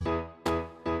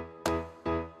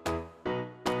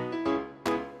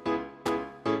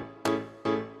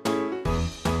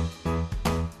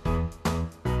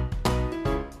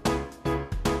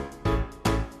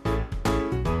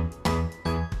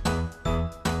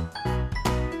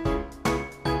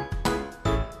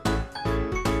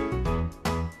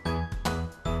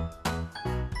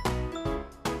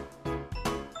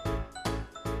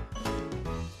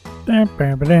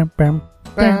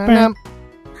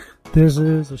This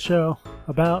is a show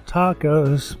about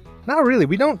tacos. Not really.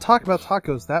 We don't talk about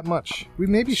tacos that much. We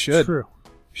maybe should. It's true.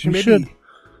 We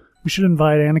We should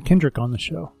invite Anna Kendrick on the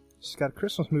show. She's got a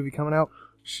Christmas movie coming out.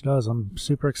 She does. I'm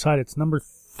super excited. It's number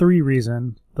 3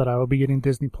 reason that I will be getting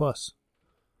Disney Plus.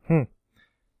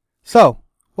 So,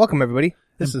 welcome everybody.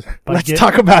 Let's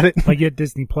talk about it. If I get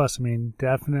Disney Plus, I mean,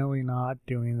 definitely not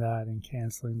doing that and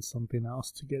canceling something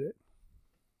else to get it.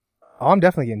 Oh, I'm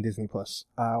definitely getting Disney Plus.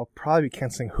 I'll probably be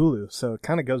canceling Hulu, so it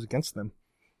kind of goes against them.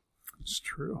 It's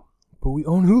true. But we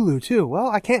own Hulu too. Well,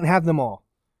 I can't have them all.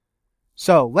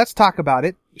 So, let's talk about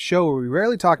it. A show where we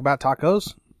rarely talk about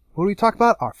tacos. What do we talk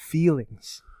about? Our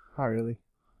feelings. Not really.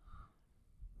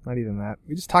 Not even that.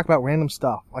 We just talk about random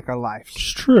stuff, like our lives.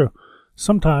 It's true.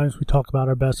 Sometimes we talk about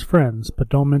our best friends, but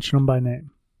don't mention them by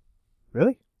name.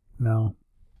 Really? No.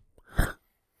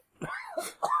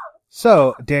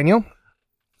 So, Daniel,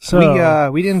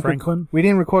 we didn't Franklin? we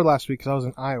didn't record last week because I was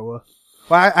in Iowa.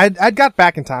 Well, I got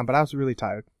back in time, but I was really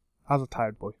tired. I was a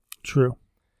tired boy. True.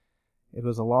 It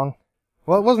was it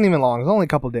wasn't even long. It was only a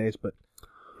couple of days, but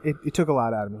it took a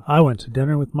lot out of me. I went to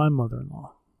dinner with my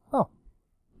mother-in-law. Oh.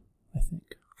 I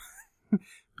think.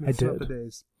 I did. The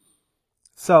days.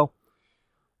 So,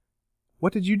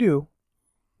 what did you do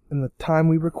in the time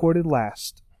we recorded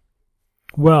last?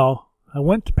 Well, I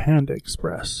went to Panda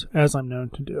Express, as I'm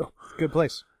known to do. Good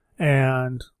place.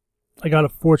 And I got a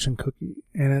fortune cookie,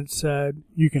 and it said,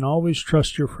 "You can always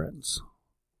trust your friends."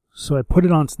 So I put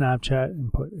it on Snapchat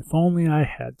and put, "If only I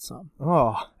had some."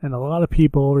 Oh. And a lot of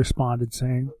people responded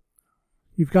saying,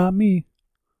 "You've got me."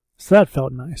 So that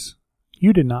felt nice.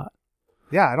 You did not.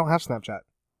 Yeah, I don't have Snapchat.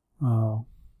 Oh.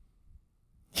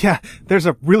 Yeah, there's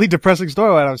a really depressing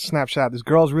story on Snapchat. This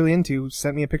girl's really into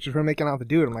sent me a picture of her making out with a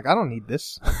dude. I'm like, I don't need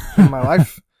this in my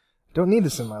life. Don't need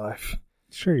this in my life.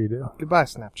 Sure you do. Goodbye,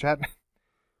 Snapchat.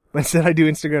 But instead I do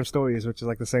Instagram stories, which is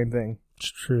like the same thing. It's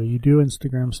true. You do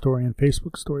Instagram story and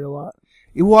Facebook story a lot.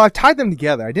 Well, I tied them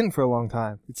together. I didn't for a long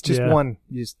time. It's just one.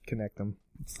 You just connect them.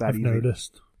 It's that easy. I've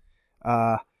noticed.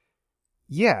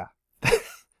 Yeah.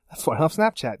 That's why I love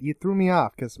Snapchat. You threw me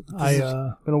off because it's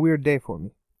been a weird day for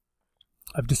me.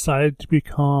 I've decided to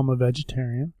become a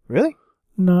vegetarian. Really?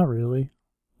 Not really.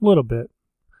 A little bit.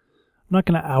 I'm not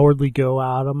going to outwardly go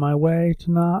out of my way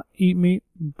to not eat meat,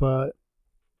 but,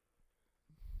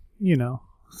 you know.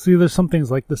 See, there's some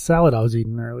things like the salad I was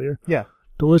eating earlier. Yeah.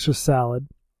 Delicious salad.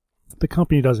 The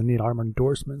company doesn't need our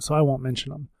endorsement, so I won't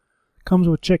mention them. Comes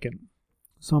with chicken.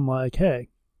 So I'm like, hey,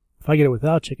 if I get it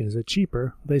without chicken, is it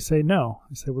cheaper? They say no.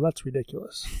 I say, well, that's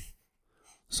ridiculous.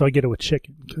 So I get it with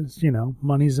chicken because, you know,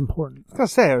 money's important. I was going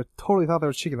to say, I totally thought there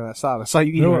was chicken in that salad. I saw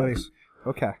you eating earlier.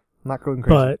 Okay. I'm not going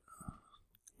crazy. But,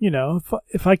 you know,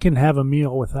 if I can have a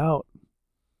meal without,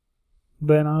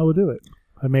 then I will do it.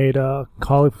 I made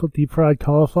deep fried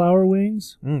cauliflower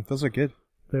wings. Those are good.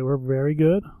 They were very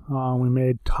good. We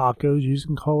made tacos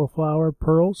using cauliflower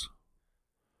pearls.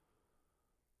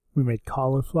 We made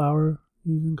cauliflower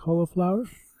using cauliflower.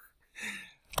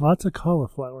 Lots of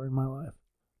cauliflower in my life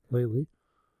lately.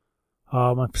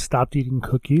 I've stopped eating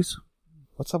cookies.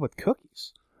 What's up with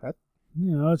cookies?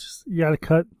 You know, it's just, you gotta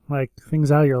cut, like,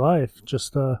 things out of your life.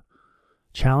 Just,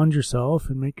 challenge yourself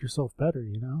and make yourself better,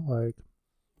 you know? Like,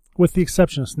 with the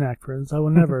exception of snack friends, I will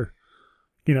never,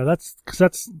 you know, that's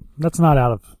not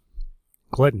out of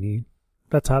gluttony.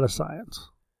 That's out of science.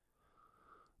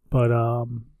 But,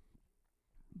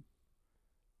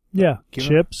 yeah,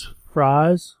 chips,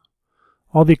 fries,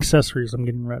 all the accessories I'm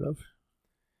getting rid of.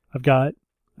 I've got...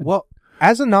 Well,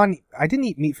 I didn't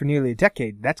eat meat for nearly a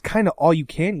decade. That's kind of all you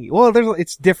can eat. Well,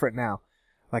 it's different now.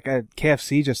 Like,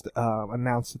 KFC just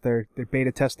announced that they're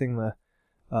beta testing the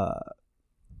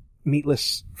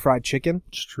meatless fried chicken.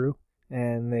 It's true.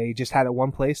 And they just had it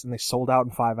one place, and they sold out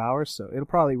in 5 hours, so it'll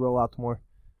probably roll out to more.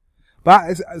 But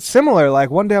it's similar,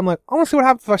 like, one day I'm like, I want to see what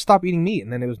happens if I stop eating meat,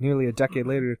 and then it was nearly a decade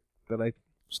later that I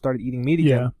started eating meat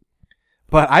again. Yeah.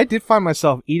 But I did find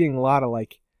myself eating a lot of,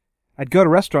 like, I'd go to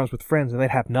restaurants with friends, and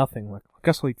they'd have nothing. Like, I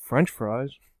guess I'll eat French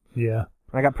fries. Yeah.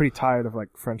 I got pretty tired of, like,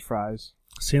 French fries.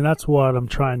 See, and that's what I'm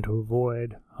trying to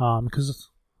avoid. Because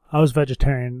I was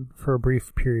vegetarian for a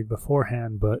brief period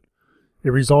beforehand, but it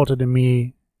resulted in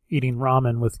me eating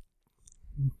ramen with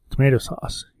tomato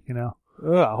sauce, you know?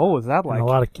 Ugh, what was that like?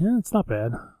 And it's not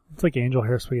bad. It's like angel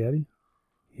hair spaghetti.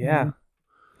 Yeah.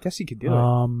 Mm-hmm. Guess you could do it.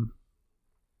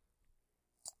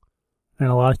 And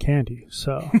a lot of candy,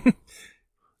 so...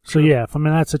 So yeah, if I'm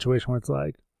in that situation where it's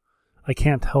like, I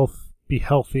can't be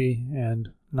healthy and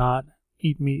not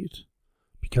eat meat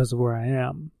because of where I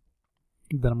am,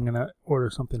 then I'm going to order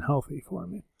something healthy for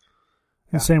me.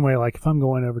 Yeah. The same way, like if I'm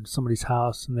going over to somebody's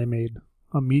house and they made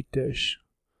a meat dish,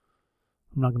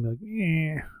 I'm not gonna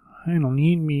be like, I don't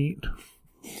eat meat.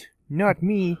 Not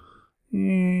me.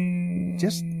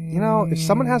 Just, if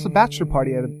someone has a bachelor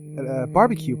party at a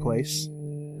barbecue place,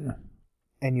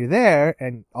 and you're there,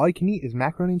 and all you can eat is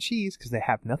macaroni and cheese because they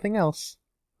have nothing else.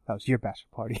 That was your bachelor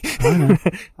party. I know.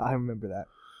 I remember that.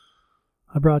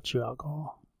 I brought you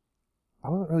alcohol. I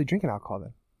wasn't really drinking alcohol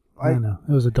then. I know.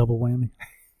 It was a double whammy.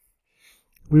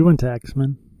 We went to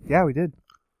X-Men. Yeah, we did.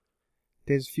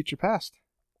 Days of Future Past.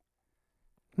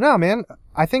 No, man.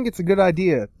 I think it's a good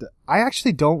idea. I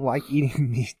actually don't like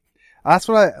eating meat. That's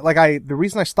what the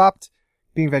reason I stopped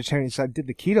being vegetarian is I did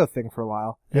the keto thing for a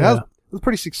while. And Yeah. it was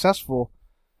pretty successful.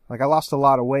 Like, I lost a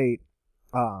lot of weight.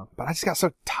 But I just got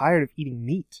so tired of eating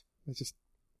meat. It's just,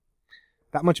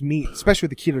 that much meat, especially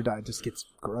with the keto diet, just gets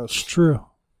It's gross. true.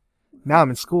 Now I'm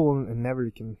in school and never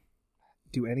can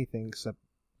do anything except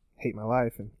hate my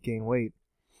life and gain weight.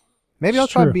 Maybe I'll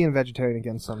try True. being vegetarian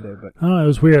again someday, but I don't know. It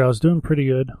was weird. I was doing pretty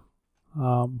good.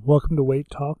 Welcome to Weight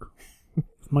Talk with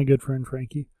my good friend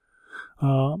Frankie.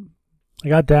 I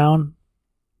got down,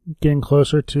 getting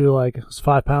closer to like, I was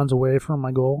 5 pounds away from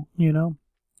my goal,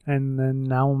 and then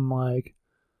now I'm like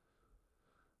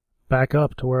back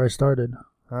up to where I started.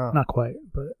 Not quite,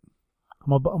 but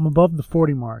I'm above the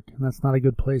 40 mark, and that's not a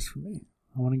good place for me.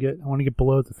 I want to get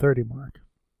below the 30 mark.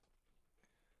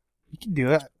 you can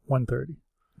do it. 130.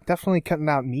 Definitely cutting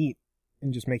out meat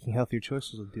and just making healthier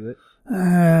choices will do it.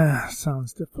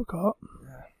 Sounds difficult.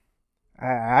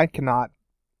 I cannot.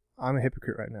 I'm a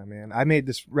hypocrite right now, man. I made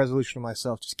this resolution to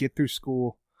myself, just get through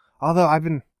school. Although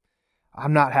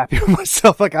I'm not happy with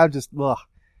myself. Like,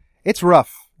 it's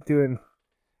rough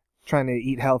trying to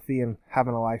eat healthy and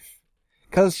having a life.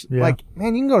 Cause, man,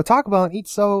 you can go to Taco Bell and eat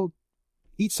so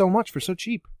much for so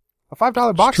cheap. A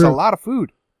 $5 box is a lot of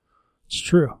food. It's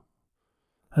true.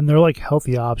 And they're like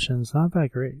healthy options. Not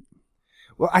that great.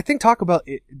 Well, I think Taco Bell,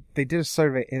 they did a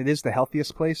survey, and it is the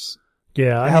healthiest place.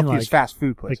 Yeah, The healthiest fast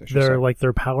food place, I should say.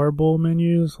 their Power Bowl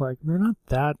menus, they're not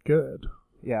that good.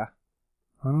 Yeah.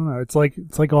 I don't know. It's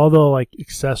like all the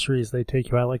accessories they take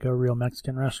you at like a real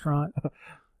Mexican restaurant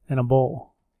in a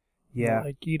bowl. Yeah.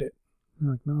 They're eat it.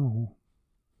 I'm like, no.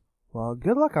 Well,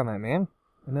 good luck on that, man.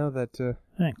 I know that,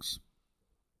 Thanks.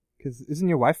 because isn't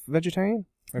your wife vegetarian?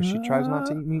 Or she tries not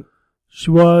to eat meat? She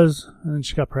was, and then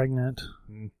she got pregnant.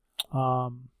 Mm.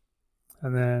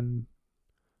 And then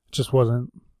just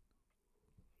wasn't.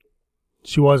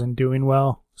 She wasn't doing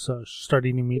well, so she started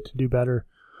eating meat to do better.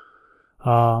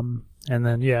 And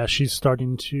then she's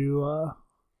starting to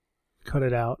cut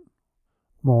it out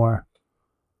more.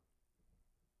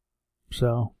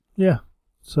 So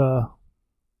it's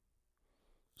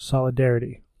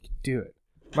solidarity. Do it.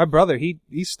 My brother,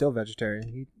 he's still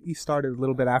vegetarian. He started a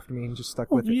little bit after me and just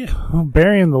stuck with it. Yeah,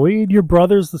 burying the lead. Your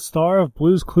brother's the star of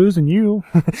Blue's Clues, and you.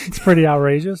 It's pretty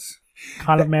outrageous.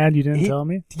 Kind of mad you didn't tell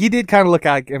me. He did kind of look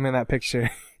like him in that picture.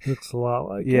 Looks a lot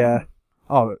like Yeah. him.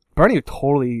 Oh, Bernie would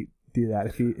totally do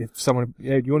that if someone, do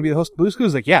you want to be the host of Blue's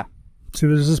Clues? Like, yeah. See,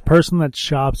 there's this person that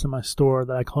shops in my store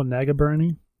that I call Nega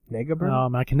Bernie. Nega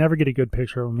Bernie? I can never get a good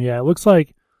picture of him. Yeah, it looks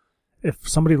like if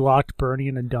somebody locked Bernie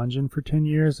in a dungeon for 10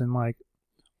 years and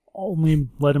only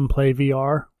let him play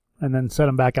VR and then set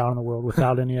him back out in the world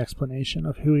without any explanation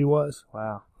of who he was.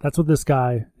 Wow. That's what this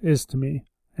guy is to me.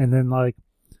 And then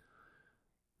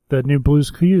the new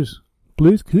Blue's Clues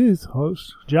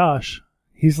host, Josh,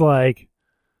 he's like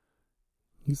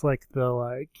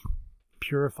the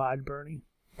purified Bernie.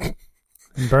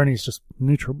 And Bernie's just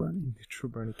neutral Bernie. Neutral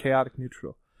Bernie. Chaotic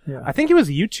neutral. Yeah. I think he was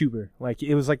a YouTuber.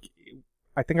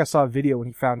 I think I saw a video when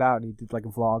he found out and he did a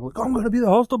vlog. I'm going to be the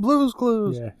host of Blue's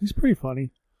Clues. Yeah, he's pretty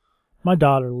funny. My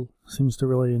daughter seems to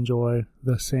really enjoy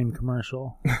the same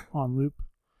commercial on loop.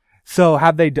 So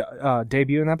have they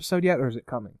debut an episode yet, or is it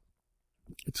coming?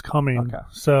 It's coming. Okay.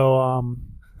 So,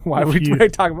 Why are we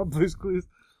talking about Blue's Clues?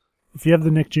 if you have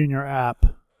the Nick Jr. app,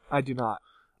 I do not.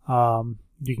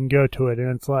 you can go to it,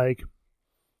 and it's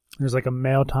there's a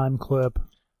mail time clip,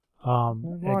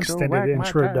 extended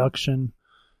introduction,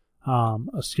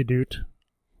 a Skidoo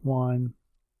one.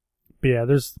 But yeah,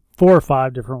 there's 4 or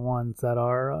 5 different ones that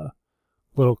are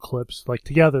little clips.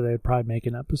 Together they'd probably make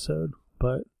an episode.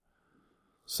 But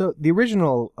So the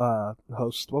original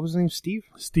host, what was his name?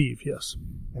 Steve, yes.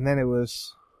 And then it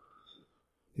was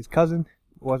his cousin.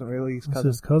 It wasn't really his Was cousin.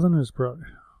 his cousin or his brother?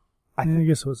 I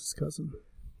guess it was his cousin.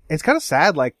 It's kind of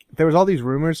sad. There was all these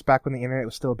rumors back when the internet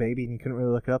was still a baby and you couldn't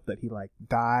really look up that he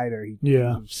died or he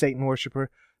was a Satan worshiper.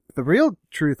 But the real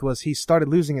truth was he started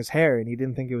losing his hair and he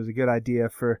didn't think it was a good idea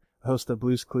for a host of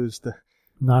Blue's Clues to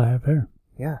not have hair.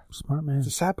 Yeah. Smart man. It's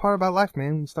a sad part about life,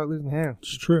 man. When you start losing hair.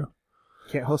 It's true.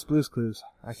 can't host Blue's Clues.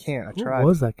 I can't. I tried. What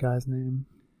was that guy's name?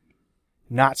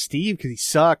 Not Steve, because he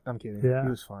sucked. I'm kidding. Yeah. He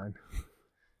was fine.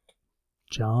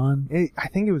 John? I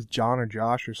think it was John or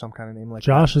Josh or some kind of name like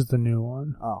Josh is the new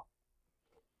one. that. Oh.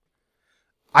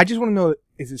 I just want to know,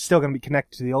 is it still going to be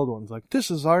connected to the old ones? Like, this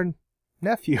is our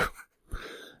nephew.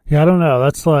 Yeah, I don't know.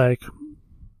 That's like...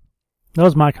 That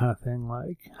was my kind of thing.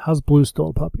 Like, how's Blue still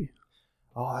a puppy?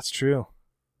 Oh, that's true.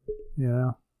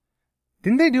 Yeah.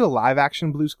 Didn't they do a live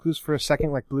action Blue's Clues for a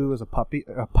second? Like Blue was a puppet,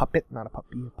 not a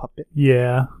puppy, a puppet.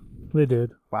 Yeah, they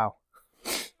did. Wow.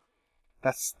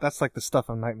 That's like the stuff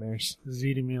of nightmares. It's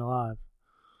eating me alive.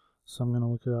 So I'm going to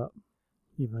look it up.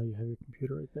 Even though you have your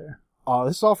computer right there. Oh,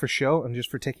 this is all for show and just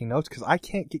for taking notes because I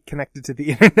can't get connected to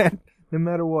the internet no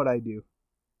matter what I do.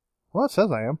 Well, it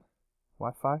says I am.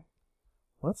 Wi-Fi.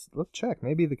 Let's check.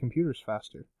 Maybe the computer's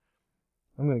faster.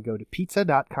 I'm going to go to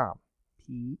pizza.com.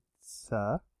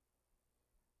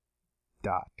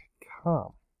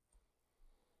 Pizza.com.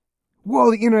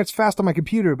 Whoa, the internet's fast on my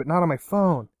computer, but not on my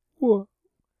phone. What?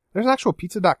 There's an actual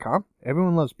pizza.com?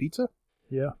 Everyone loves pizza?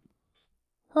 Yeah.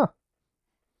 Huh.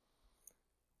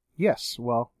 Yes,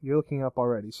 well, you're looking up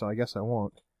already, so I guess I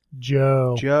won't.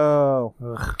 Joe. Joe.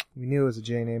 Ugh, We knew it was a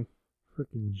J name.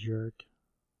 freaking jerk.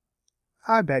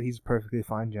 I bet he's a perfectly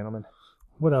fine gentleman.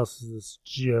 What else has this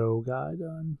Joe guy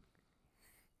done?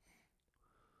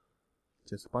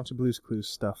 Just a bunch of Blue's Clues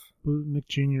stuff. Nick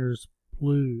Jr.'s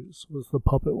Blues was the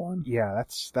puppet one. Yeah,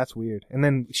 that's weird. And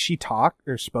then she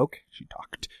spoke.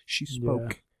 She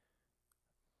spoke.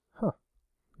 Huh.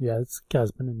 Yeah, this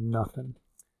guy's been in nothing.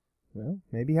 Well,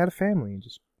 maybe he had a family and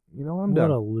just, I'm What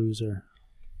done. a loser.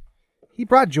 He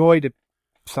brought joy to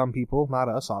some people, not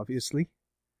us, obviously.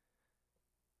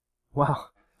 Wow.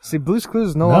 See, Blue's Clues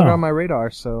is no longer on my radar,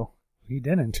 so... He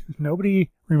didn't. Nobody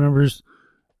remembers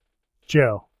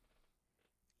Joe.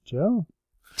 Joe?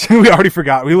 We already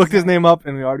forgot. We looked his name up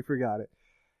and we already forgot it.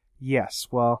 Yes,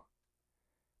 well,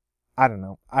 I don't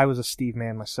know. I was a Steve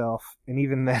man myself, and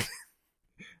even then...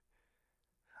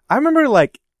 I remember,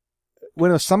 like,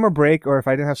 when it was summer break or if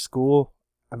I didn't have school,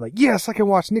 I'm like, yes, I can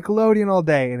watch Nickelodeon all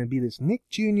day, and it'd be this Nick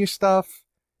Jr. stuff.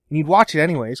 And you'd watch it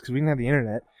anyways, because we didn't have the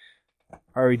internet.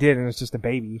 Or we did, and it's just a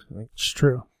baby. Like, It's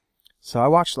true. so I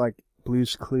watched, like,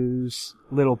 Blue's Clues,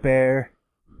 Little Bear.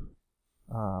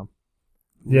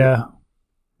 Yeah.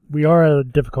 We are at a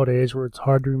difficult age where it's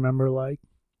hard to remember, like,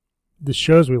 the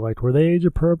shows we liked. Were they age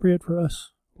appropriate for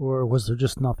us? Or was there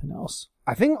just nothing else?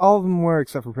 I think all of them were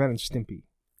except for Ren and Stimpy.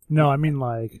 No, I mean,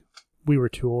 like, we were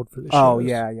too old for the shows. Oh,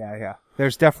 yeah.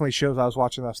 There's definitely shows I was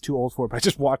watching that I was too old for, but I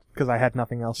just watched because I had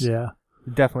nothing else. Yeah.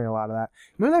 Definitely a lot of that.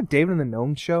 Remember that David and the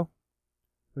Gnome show?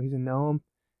 Where he's a gnome?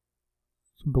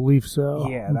 Believe so.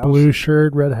 Yeah, that Blue was-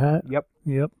 shirt, red hat. Yep.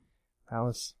 Yep. That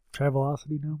was...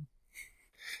 Trivelocity now.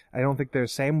 I don't think they're the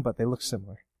same, but they look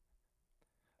similar.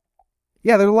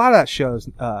 Yeah, there's a lot of that shows.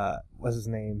 What's his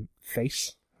name?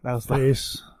 Face? That was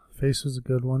Face. Face was a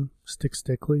good one.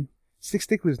 Stickly. Stick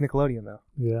Stickly was Nickelodeon, though.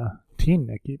 Yeah. Teen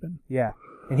Nick, even. Yeah.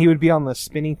 And he would be on the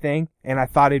spinning thing, and I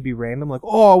thought it'd be random. Like,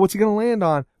 oh, what's he going to land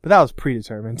on? But that was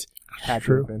predetermined. Had to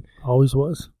True. have been. Always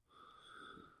was.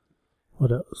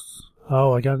 What else?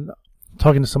 Oh, I got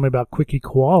talking to somebody about Quickie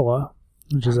Koala,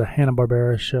 which is a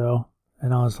Hanna-Barbera show,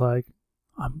 and I was like,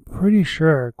 I'm pretty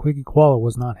sure Quickie Koala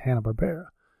was not Hanna-Barbera.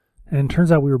 And it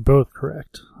turns out we were both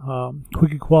correct.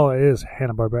 Quickie Koala is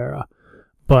Hanna-Barbera,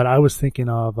 but I was thinking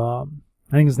of, I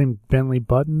think his name Bentley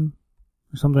Button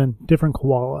or something, different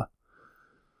koala,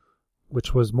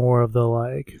 which was more of the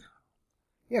like...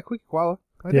 Yeah, Quickie Koala.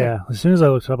 Right Yeah, there. as soon as I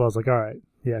looked it up, I was like, all right.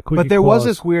 Yeah, Quickie But there was Koala's-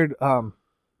 this weird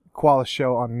koala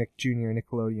show on Nick Jr.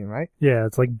 Nickelodeon, right? Yeah,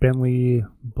 it's like Bentley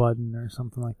Button or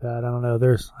something like that. I don't know.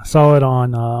 I saw it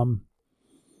on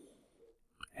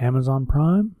Amazon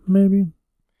Prime, maybe.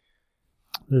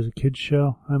 There's a kids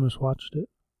show. I almost watched it.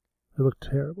 It looked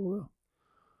terrible though.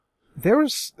 There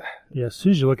was... Yeah, as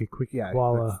soon as you look at Quickie Yeah,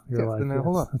 Koala, that's- you're yeah, like, then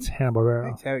hold on. it's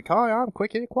Hanna-Barbera. I'm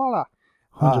Quickie Koala.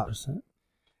 100%.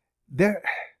 There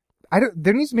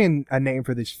needs to be a name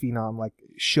for this phenom, like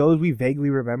shows we vaguely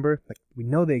remember, like we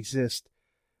know they exist,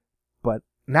 but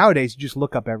nowadays you just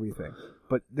look up everything.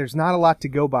 But there's not a lot to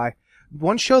go by.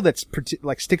 One show that's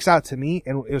like sticks out to me,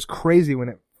 and it was crazy when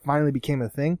it finally became a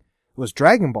thing, was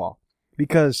Dragon Ball,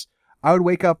 because I would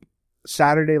wake up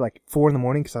Saturday like 4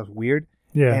 a.m. because I was weird,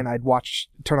 Yeah. and I'd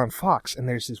turn on Fox, and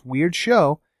there's this weird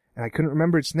show, and I couldn't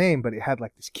remember its name, but it had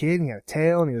like this kid, and he had a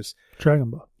tail, and he was Dragon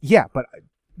Ball. yeah, but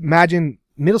imagine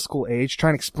middle school age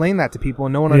trying to explain that to people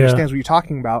and no one Yeah. understands what you're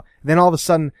talking about. Then all of a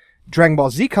sudden Dragon Ball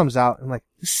Z comes out and like,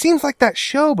 this seems like that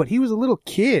show, but he was a little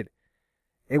kid.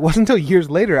 It wasn't until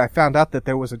years later I found out that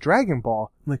there was a Dragon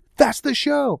Ball. I'm like, that's the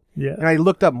show. Yeah. And I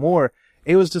looked up more.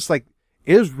 It was just like,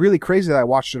 it was really crazy that I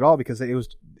watched it all because it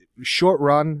was short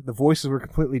run. The voices were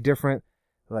completely different.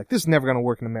 Like, this is never going to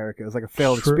work in America. It was like a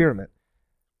failed experiment.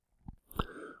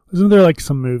 Isn't there like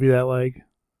some movie that like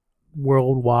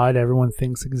worldwide everyone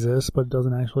thinks exists but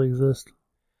doesn't actually exist?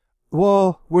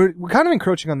 Well, we're kind of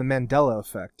encroaching on the Mandela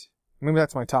effect. Maybe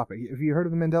that's my topic. Have you heard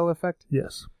of the Mandela effect?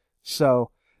 Yes.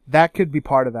 So that could be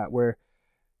part of that.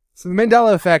 So the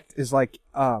Mandela effect is like,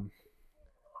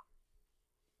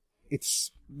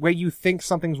 it's where you think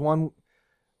something's one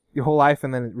your whole life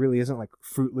and then it really isn't. Like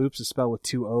Fruit Loops is spelled with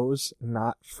 2 O's,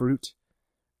 not fruit.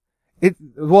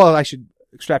 Well, I should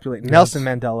extrapolate. Yes. Nelson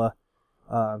Mandela,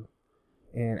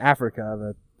 in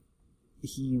Africa,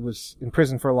 he was in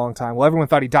prison for a long time. Well, everyone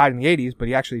thought he died in the 80s, but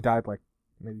he actually died like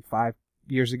maybe 5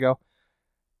 years ago.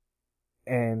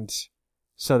 And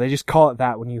so they just call it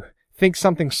that when you think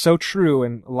something's so true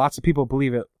and lots of people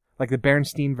believe it, like the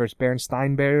Bernstein versus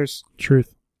Bernstein Bears.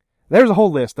 Truth. There's a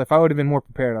whole list. If I would have been more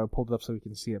prepared, I would have pulled it up so we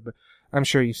can see it, but I'm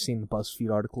sure you've seen the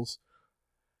BuzzFeed articles.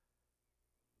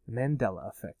 Mandela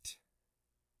effect.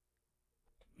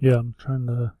 Yeah, I'm trying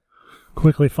to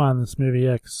quickly find this movie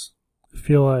X. I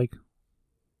feel like...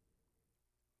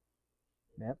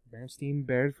 Yep, Bernstein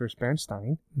Bears versus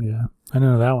Bernstein. Yeah, I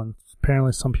know that one.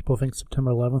 Apparently some people think September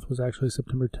 11th was actually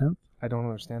September 10th. I don't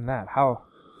understand that. How?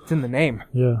 It's in the name.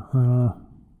 Yeah.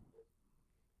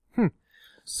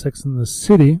 Sex in the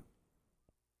City.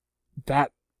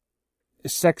 That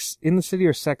is Sex in the City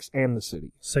or Sex and the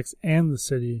City? Sex and the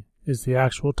City is the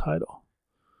actual title.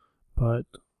 But...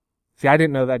 See, I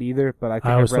didn't know that either, but I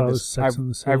think I've read this. Sex and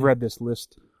the City. I've read this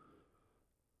list.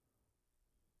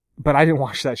 But I didn't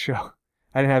watch that show.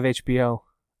 I didn't have HBO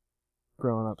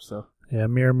growing up, so... Yeah,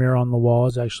 Mirror, Mirror on the Wall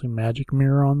is actually Magic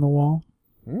Mirror on the Wall.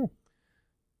 Mm.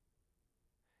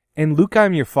 And Luke,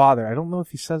 I'm Your Father. I don't know if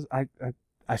he says...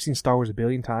 I've seen Star Wars a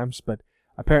billion times, but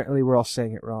apparently we're all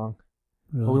saying it wrong.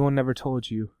 Really? Obi-Wan never told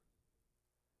you.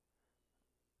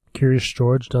 Curious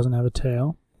George doesn't have a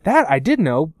tail. That I did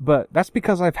know, but that's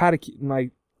because I've had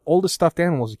my oldest stuffed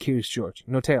animal is a Curious George.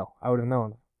 No tail. I would have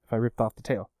known if I ripped off the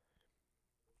tail.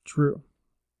 True.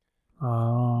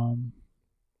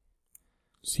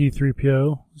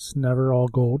 C-3PO is never all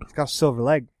gold. It's got a silver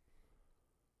leg.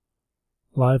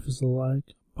 Life is like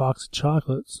a box of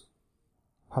chocolates.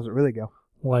 How's it really go?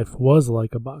 Life was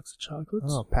like a box of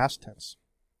chocolates. Oh, past tense.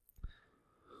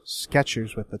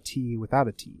 Skechers with a T without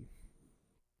a T.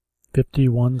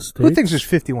 51 states. Who thinks there's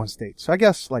 51 states? So I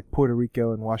guess like Puerto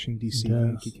Rico and Washington, D.C.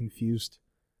 Get confused.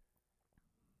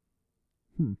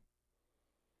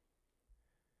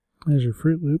 There's your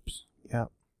Fruit Loops. Yeah.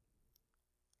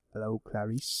 Hello,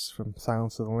 Clarice from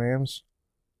Silence of the Lambs.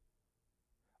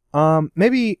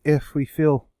 Maybe if we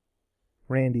feel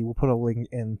Randy, we'll put a link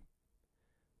in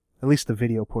at least the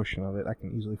video portion of it. I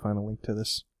can easily find a link to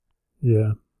this.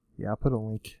 Yeah. Yeah, I'll put a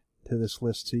link to this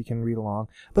list so you can read along.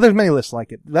 But there's many lists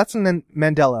like it. That's an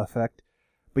Mandela effect.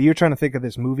 But you're trying to think of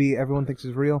this movie everyone thinks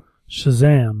is real?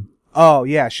 Shazam. Oh,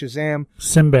 yeah, Shazam.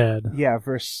 Sinbad. Yeah,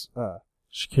 versus,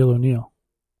 Shaquille O'Neal.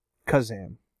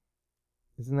 Kazam.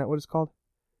 Isn't that what it's called?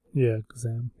 Yeah,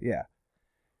 Kazam. Yeah.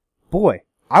 Boy,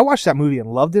 I watched that movie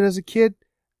and loved it as a kid.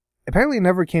 Apparently it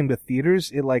never came to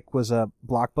theaters. It was a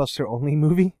Blockbuster only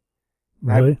movie.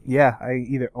 Really? I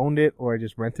either owned it or I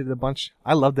just rented it a bunch.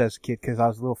 I loved it as a kid because I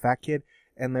was a little fat kid.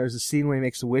 And there's a scene where he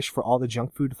makes a wish for all the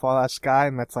junk food to fall out of the sky.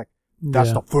 And that's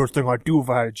the first thing I'd do if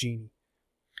I had a genie.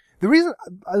 The reason,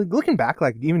 looking back,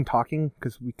 even talking,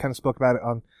 because we kind of spoke about it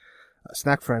on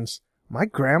Snack Friends, my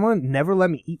grandma never let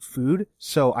me eat food.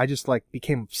 So I just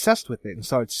became obsessed with it. And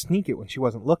so I'd sneak it when she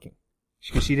wasn't looking.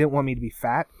 Because she didn't want me to be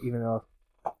fat, even though,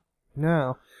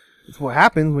 no. It's what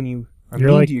happens when you are You're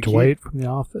mean like to your Dwight kid. from The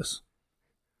Office.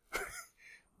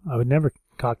 I would never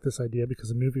cock this idea because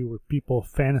a movie where people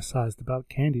fantasized about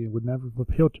candy would never have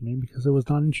appealed to me because it was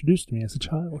not introduced to me as a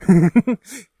child.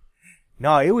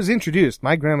 No, it was introduced.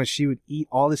 My grandma, she would eat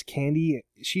all this candy.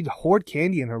 She'd hoard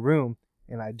candy in her room,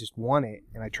 and I'd just want it,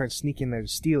 and I'd try to sneak in there to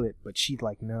steal it, but she'd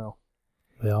no.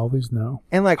 They always know.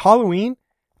 And Halloween,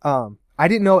 I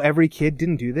didn't know every kid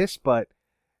didn't do this, but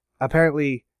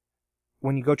apparently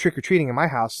when you go trick-or-treating in my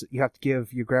house, you have to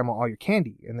give your grandma all your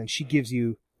candy, and then she gives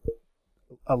you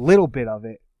a little bit of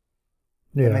it,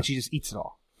 and then she just eats it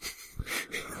all.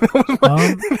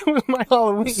 That was my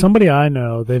Halloween. Somebody I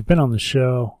know, they've been on the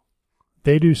show,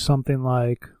 they do something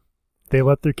like they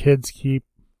let their kids keep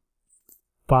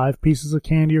 5 pieces of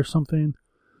candy or something,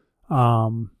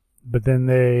 but then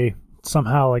they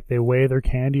somehow they weigh their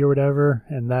candy or whatever,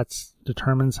 and that's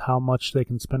determines how much they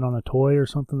can spend on a toy or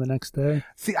something the next day.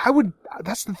 See,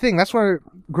 that's the thing. That's why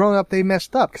growing up they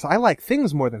messed up, because I like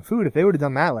things more than food. If they would have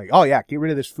done that, oh yeah, get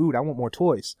rid of this food, I want more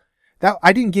toys. That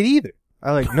I didn't get either.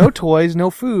 I like no toys, no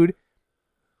food.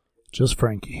 Just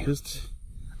Frankie.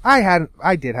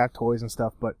 I did have toys and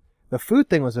stuff, but the food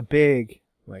thing was a big,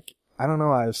 like, I don't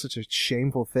know, it was such a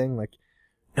shameful thing. Like,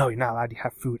 no, you're not allowed to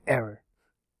have food ever.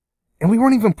 And we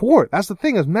weren't even poor. That's the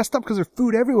thing. It was messed up because there's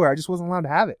food everywhere. I just wasn't allowed to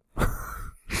have it.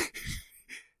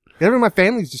 Everyone in my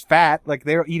family's just fat. Like,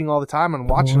 they're eating all the time and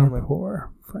watching them. Like,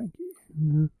 Poor Frankie.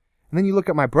 and then you look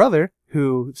at my brother,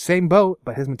 who, same boat,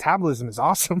 but his metabolism is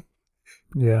awesome.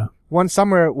 Yeah. One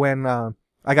summer when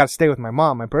I got to stay with my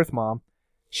mom, my birth mom,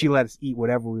 she let us eat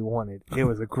whatever we wanted. It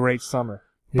was a great summer.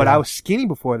 But Yeah. I was skinny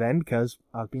before then because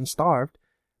I was being starved.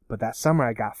 But that summer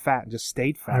I got fat and just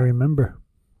stayed fat. I remember.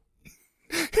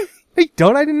 Hey,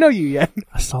 don't I didn't know you yet.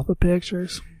 I saw the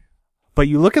pictures. But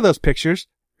you look at those pictures.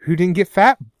 Who didn't get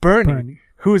fat? Bernie. Bernie.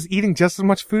 Who was eating just as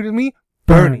much food as me?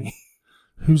 Bernie.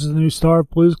 Who's the new star of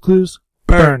Blue's Clues?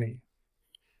 Bernie.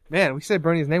 Man, we say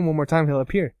Bernie's name one more time, he'll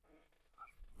appear.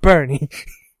 Bernie.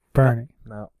 Bernie.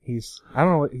 No, I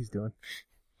don't know what he's doing.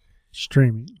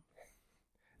 Streaming.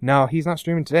 No, he's not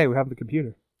streaming today. We have the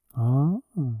computer. Oh.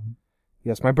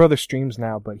 Yes, my brother streams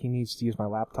now, but he needs to use my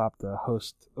laptop to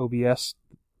host OBS,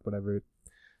 whatever,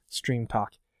 Stream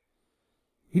Talk.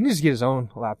 He needs to get his own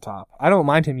laptop. I don't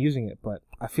mind him using it, but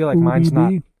I feel like mine's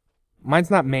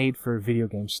not made for video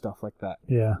game stuff like that.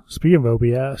 Yeah. Speaking of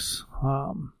OBS,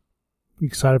 you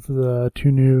excited for the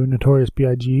 2 new Notorious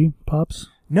B.I.G. pops?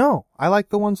 No, I like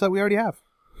the ones that we already have.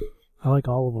 I like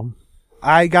all of them.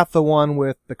 I got the one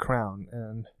with the crown,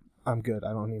 and I'm good.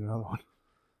 I don't need another one.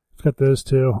 I've got those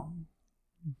 2.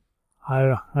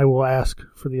 I will ask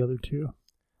for the other 2.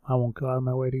 I won't go out of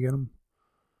my way to get them.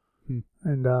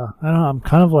 And I don't know, I'm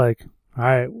kind of like,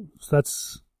 alright, so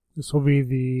this will be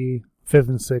the 5th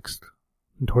and 6th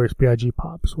Notorious B.I.G.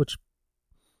 pops, which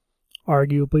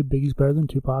arguably Biggie's better than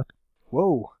Tupac.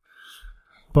 Whoa.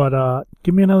 But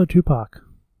give me another Tupac.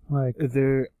 Like, Is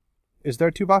there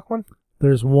a Tupac one?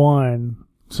 there's one,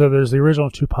 so there's the original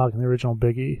Tupac and the original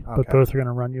Biggie, but Okay. both are going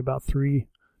to run you about 3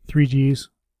 G's.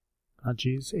 Not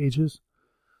G's, H's.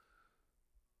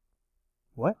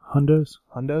 What? Hundos.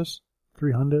 Hundos?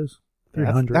 3 hundos. Yeah,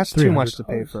 300. That's too much to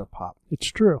pay $300. for a pop. It's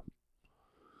true.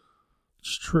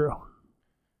 It's true.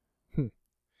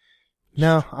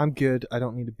 No, I'm good. I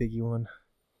don't need a Biggie one.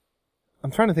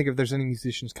 I'm trying to think if there's any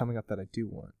musicians coming up that I do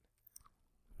want.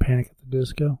 Panic at the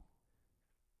Disco.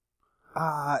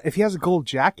 If he has a gold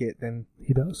jacket, then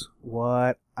He does.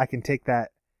 what? I can take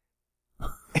that,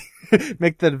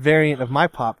 make that a variant of my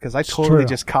pop, because I It's totally true.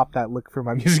 just copped that look for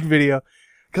my music video.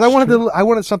 Because I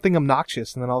wanted something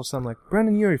obnoxious, and then all of a sudden, like,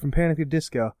 Brendan Urie from Panic at the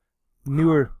Disco.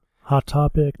 Newer. Hot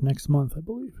Topic next month, I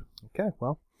believe. Okay,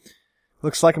 well,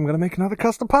 looks like I'm going to make another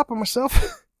custom pop of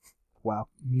myself. Wow.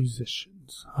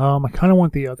 Musicians. I kind of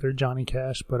want the other Johnny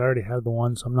Cash, but I already have the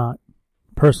one, so I'm not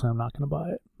going to buy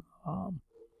it. I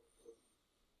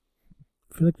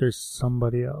feel like there's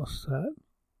somebody else that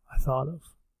I thought of.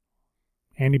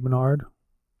 Andy Bernard.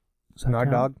 Does that Nard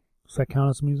count? Dog? Does that count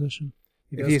as a musician?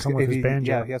 He If does he's, come with if his he,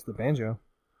 banjo. Yeah, he has the banjo.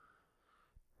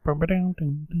 I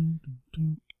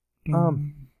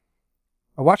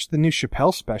watched the new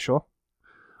Chappelle special.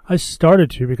 I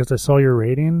started to because I saw your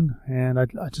rating, and I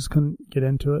just couldn't get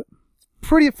into it.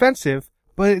 Pretty offensive,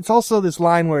 but it's also this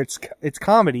line where it's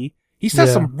comedy. He says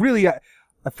Yeah. some really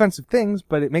offensive things,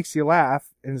 but it makes you laugh,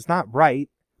 and it's not right.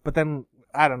 But then,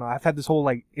 I don't know, I've had this whole,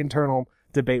 like, internal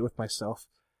debate with myself.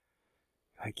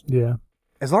 Like, Yeah.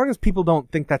 as long as people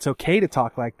don't think that's okay to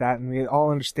talk like that, and we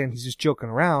all understand he's just joking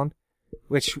around,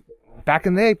 which back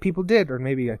in the day people did, or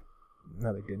maybe,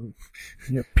 no, they didn't.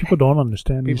 Yeah. People don't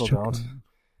understand. these People jokes. don't.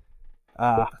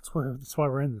 That's why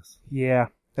we're in this. Yeah.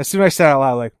 As soon as I said it out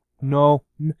loud, like, no,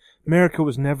 America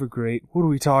was never great. What are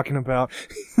we talking about?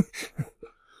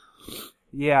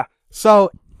 Yeah.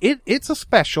 So, it's a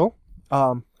special.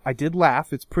 I did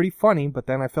laugh. It's pretty funny, but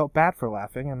then I felt bad for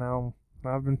laughing, and now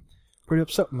I've been pretty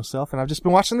upset with myself, and I've just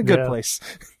been watching The Good Yeah. Place.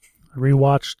 I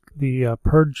rewatched the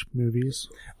Purge movies.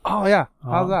 Oh, yeah.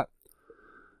 How's that?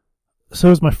 So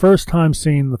it was my first time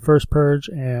seeing the first Purge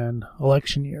and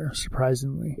election year,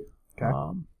 surprisingly.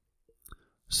 Okay.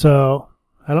 So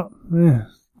I don't,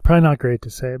 probably not great to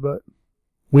say, but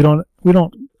we don't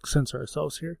censor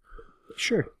ourselves here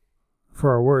Sure.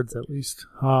 for our words, at least.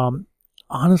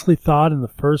 Honestly thought in the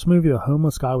first movie the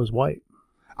homeless guy was white.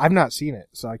 I've not seen it,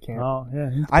 so I can't. Oh yeah,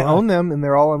 he's I black. own them, and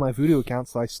they're all on my Voodoo account,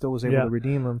 so I still was able Yeah. to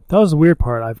redeem them. That was the weird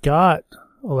part. I've got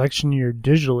election year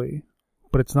digitally,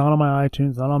 but it's not on my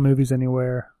iTunes, not on Movies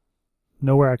Anywhere,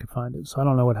 nowhere I could find it. So I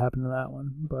don't know what happened to that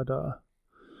one. But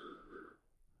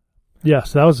yeah,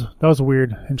 so that was a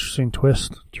weird, interesting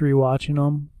twist to rewatching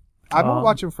them. I've been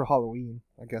watching for Halloween,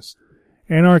 I guess.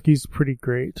 Anarchy's pretty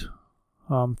great.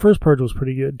 First Purge was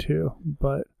pretty good too,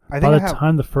 but I by think the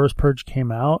time the first Purge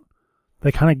came out,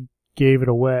 they kind of gave it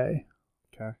away.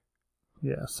 Okay.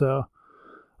 Yeah, so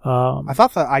I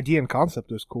thought the idea and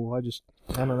concept was cool. I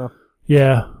don't know.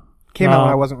 Yeah. Came out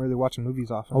when I wasn't really watching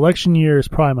movies often. Election Year is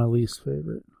probably my least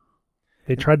favorite.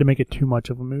 They tried to make it too much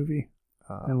of a movie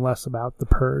and less about the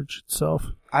Purge itself.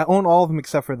 I own all of them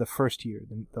except for the first year,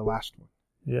 the last one.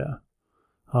 Yeah.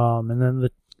 And then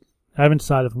I haven't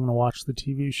decided if I'm going to watch the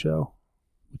TV show,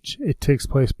 which it takes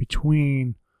place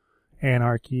between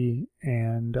Anarchy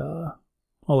and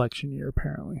Election Year,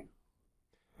 apparently.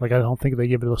 Like, I don't think they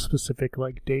give it a specific,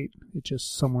 like, date. It's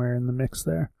just somewhere in the mix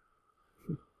there.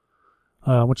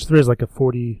 Which there is like a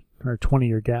 40 or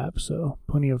 20-year gap, so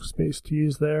plenty of space to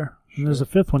use there. Sure. And there's a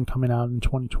fifth one coming out in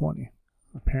 2020,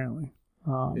 apparently.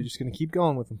 They're just going to keep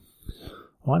going with them.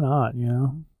 Why not, you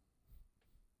know?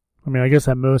 I mean, I guess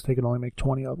at most they can only make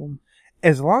 20 of them.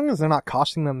 As long as they're not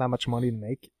costing them that much money to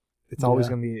make, it's always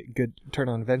going to be a good return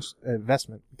on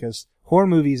investment. Because horror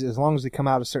movies, as long as they come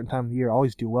out at a certain time of the year,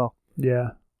 always do well.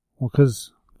 Yeah. Well,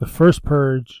 because the first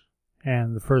Purge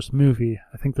and the first movie,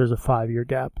 I think there's a 5-year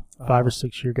gap, 5 or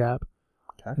 6 year gap.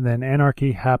 Okay. And then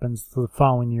Anarchy happens the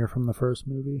following year from the first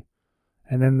movie.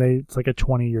 And then it's like a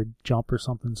 20-year jump or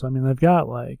something. So, I mean, they've got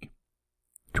like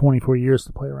 24 years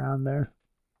to play around there.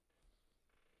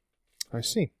 I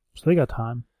see. So they got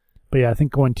time. But yeah, I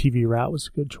think going TV route was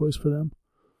a good choice for them.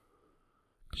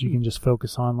 Because you can just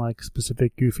focus on like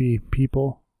specific goofy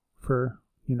people for,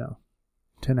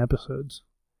 10 episodes.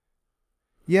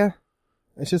 Yeah.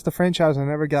 It's just a franchise I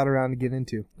never got around to get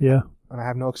into. Yeah. And I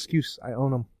have no excuse. I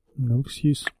own them. No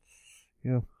excuse.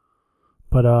 Yeah.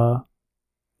 But,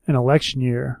 in Election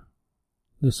Year,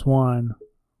 this one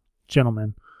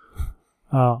gentleman,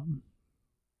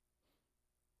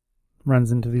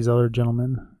 runs into these other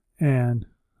gentlemen, and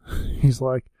he's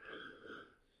like,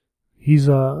 it's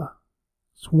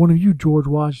one of you George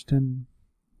Washington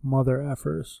mother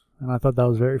effers. And I thought that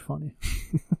was very funny.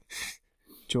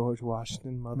 George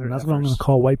Washington mother and that's effers. what I'm going to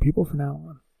call white people from now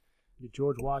on. You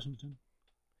George Washington.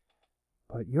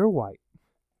 But you're white.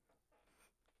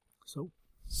 So.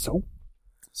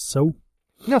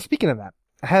 No, speaking of that,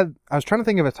 I was trying to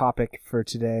think of a topic for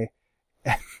today.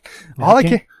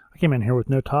 I came in here with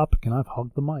no topic and I've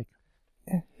hogged the mic.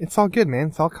 It's all good, man.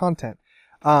 It's all content.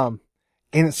 And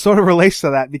it sort of relates to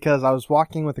that because I was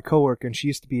walking with a coworker and she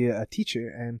used to be a teacher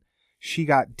and she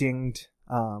got dinged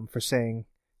for saying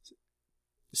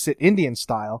sit Indian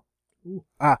style. Ooh.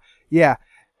 Yeah.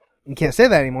 You can't say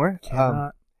that anymore.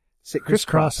 Sit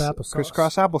crisscross applesauce.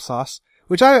 Crisscross applesauce.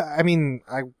 Which I mean,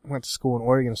 I went to school in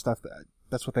Oregon and stuff.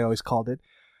 That's what they always called it.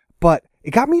 But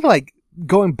it got me like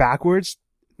going backwards.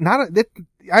 I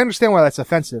understand why that's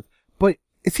offensive, but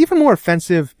it's even more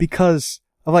offensive because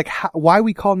of like why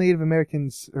we call Native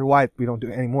Americans, or why we don't do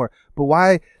it anymore, but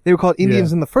why they were called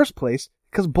Indians in the first place.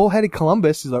 Because bullheaded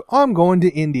Columbus is like, oh, I'm going to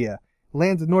India.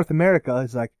 Lands of North America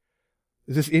is like,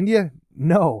 is this India?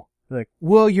 No. They're like,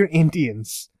 well, you're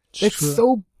Indians. It's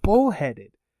so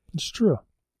bullheaded. It's true.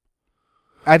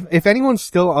 If anyone's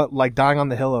still like dying on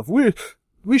the hill of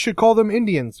we should call them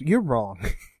Indians, you're wrong.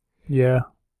 Yeah.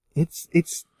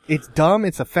 It's dumb.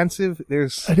 It's offensive.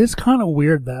 It is kind of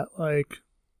weird that like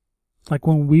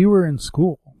when we were in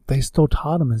school, they still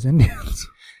taught them as Indians.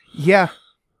 Yeah.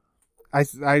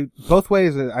 I both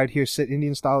ways I'd hear sit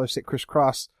Indian style or sit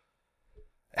crisscross.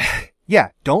 Yeah,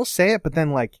 don't say it, but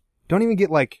then like, don't even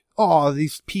get like, oh,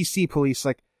 these PC police,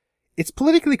 like, it's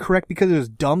politically correct because it was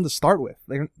dumb to start with.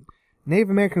 Like, Native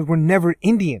Americans were never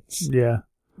Indians. Yeah.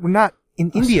 We're not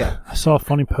in India. I saw a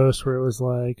funny post where it was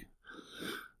like,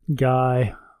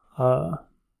 guy,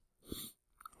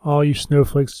 all you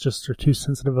snowflakes just are too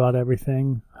sensitive about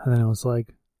everything. And then it was like,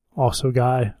 also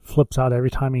guy flips out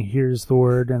every time he hears the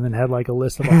word and then had like a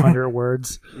list of 100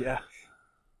 words. Yeah.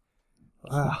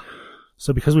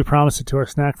 So because we promised it to our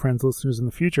Snack Friends listeners in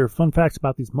the future, fun facts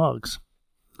about these mugs.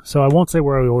 So I won't say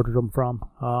where we ordered them from,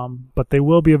 but they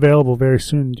will be available very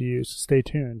soon to you, so stay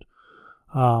tuned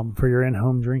for your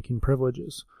in-home drinking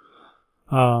privileges.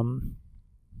 But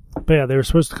yeah, they were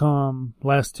supposed to come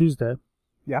last Tuesday.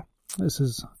 Yeah. This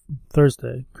is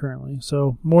Thursday currently,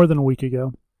 so more than a week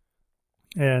ago.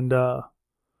 And I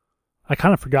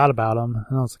kind of forgot about them,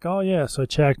 and I was like, oh yeah, so I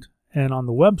checked, and on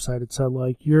the website it said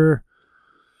like, your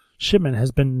shipment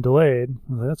has been delayed.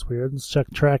 I was like, that's weird. Let's check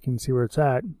tracking and see where it's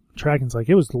at. Tracking's like,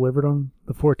 it was delivered on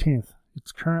the 14th.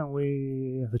 It's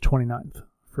currently the 29th.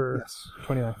 Yes,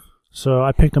 29th. So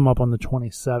I picked them up on the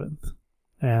 27th.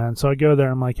 And so I go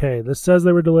there, I'm like, hey, this says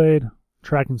they were delayed.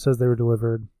 Tracking says they were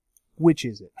delivered. Which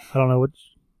is it? I don't know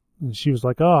which. And she was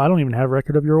like, oh, I don't even have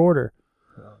record of your order.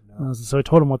 Oh, So I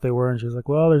told him what they were, and she's like,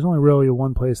 well, there's only really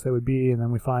one place they would be, and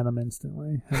then we find them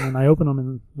instantly. And then I open them,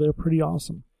 and they're pretty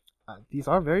awesome. These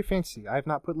are very fancy. I have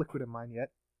not put liquid in mine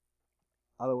yet.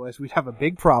 Otherwise, we'd have a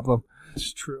big problem.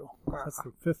 It's true. That's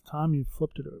the 5th time you've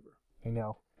flipped it over. I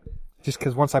know. Just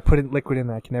because once I put liquid in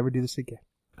there, I can never do this again.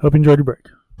 Hope you enjoyed your break.